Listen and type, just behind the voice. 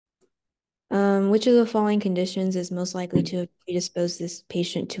Which of the following conditions is most likely to have predisposed this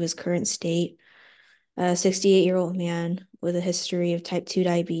patient to his current state? A 68-year-old man with a history of type 2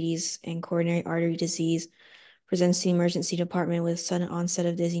 diabetes and coronary artery disease presents to the emergency department with sudden onset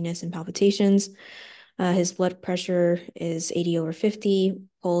of dizziness and palpitations. His blood pressure is 80 over 50,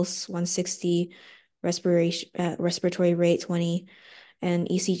 pulse 160, respiratory rate 20, and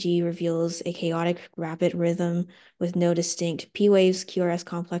ECG reveals a chaotic rapid rhythm with no distinct P waves, QRS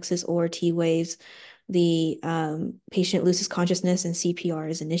complexes, or T waves. The patient loses consciousness and CPR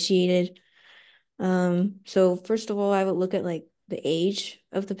is initiated. So first of all, I would look at like the age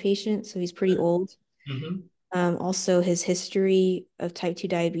of the patient. So he's pretty old. Mm-hmm. Also his history of type 2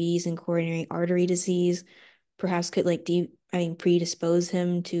 diabetes and coronary artery disease perhaps could like predispose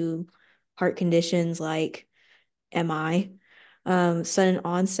him to heart conditions like MI. Sudden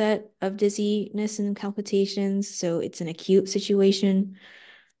onset of dizziness and palpitations, so it's an acute situation.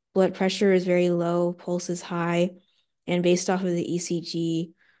 Blood pressure is very low, pulse is high, and based off of the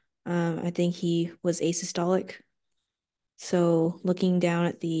ECG, I think he was asystolic. So looking down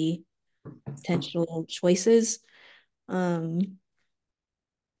at the potential choices, um,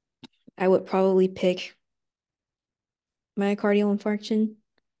 I would probably pick myocardial infarction.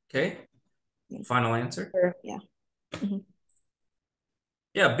 Okay. Yeah. Final answer. Or, yeah. Mhm.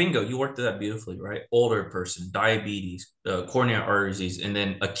 Yeah, bingo. You worked that beautifully, right? Older person, diabetes, coronary artery disease, and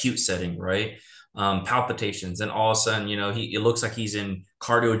then acute setting, right? Palpitations, and all of a sudden, it looks like he's in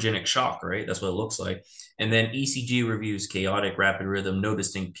cardiogenic shock, right? That's what it looks like. And then ECG reviews chaotic, rapid rhythm, no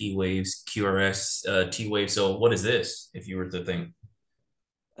distinct P waves, QRS, T waves. So what is this, if you were to think?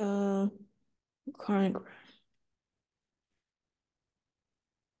 Uh, chronic.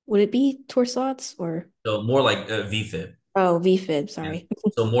 Would it be torsades or So more like VFib. oh VFib? Yeah. Sorry.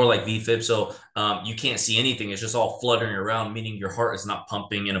 So more like VFib. So you can't see anything. It's just all fluttering around, meaning your heart is not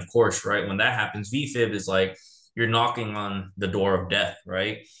pumping. And of course, right, when that happens, VFib is like you're knocking on the door of death,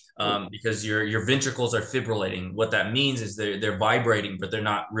 right? Because your ventricles are fibrillating. What that means is they're vibrating, but they're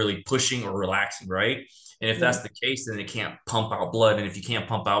not really pushing or relaxing, right? And if Yeah. that's the case, then it can't pump out blood. And if you can't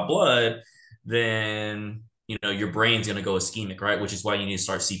pump out blood, then your brain's gonna go ischemic, right? Which is why you need to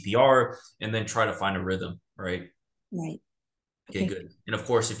start CPR and then try to find a rhythm, right? Right. Okay, Okay. good. And of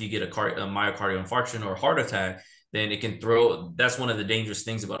course, if you get a myocardial infarction or a heart attack, then it can throw. That's one of the dangerous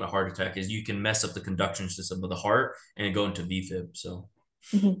things about a heart attack is you can mess up the conduction system of the heart and go into VFib. So,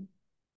 Mhm.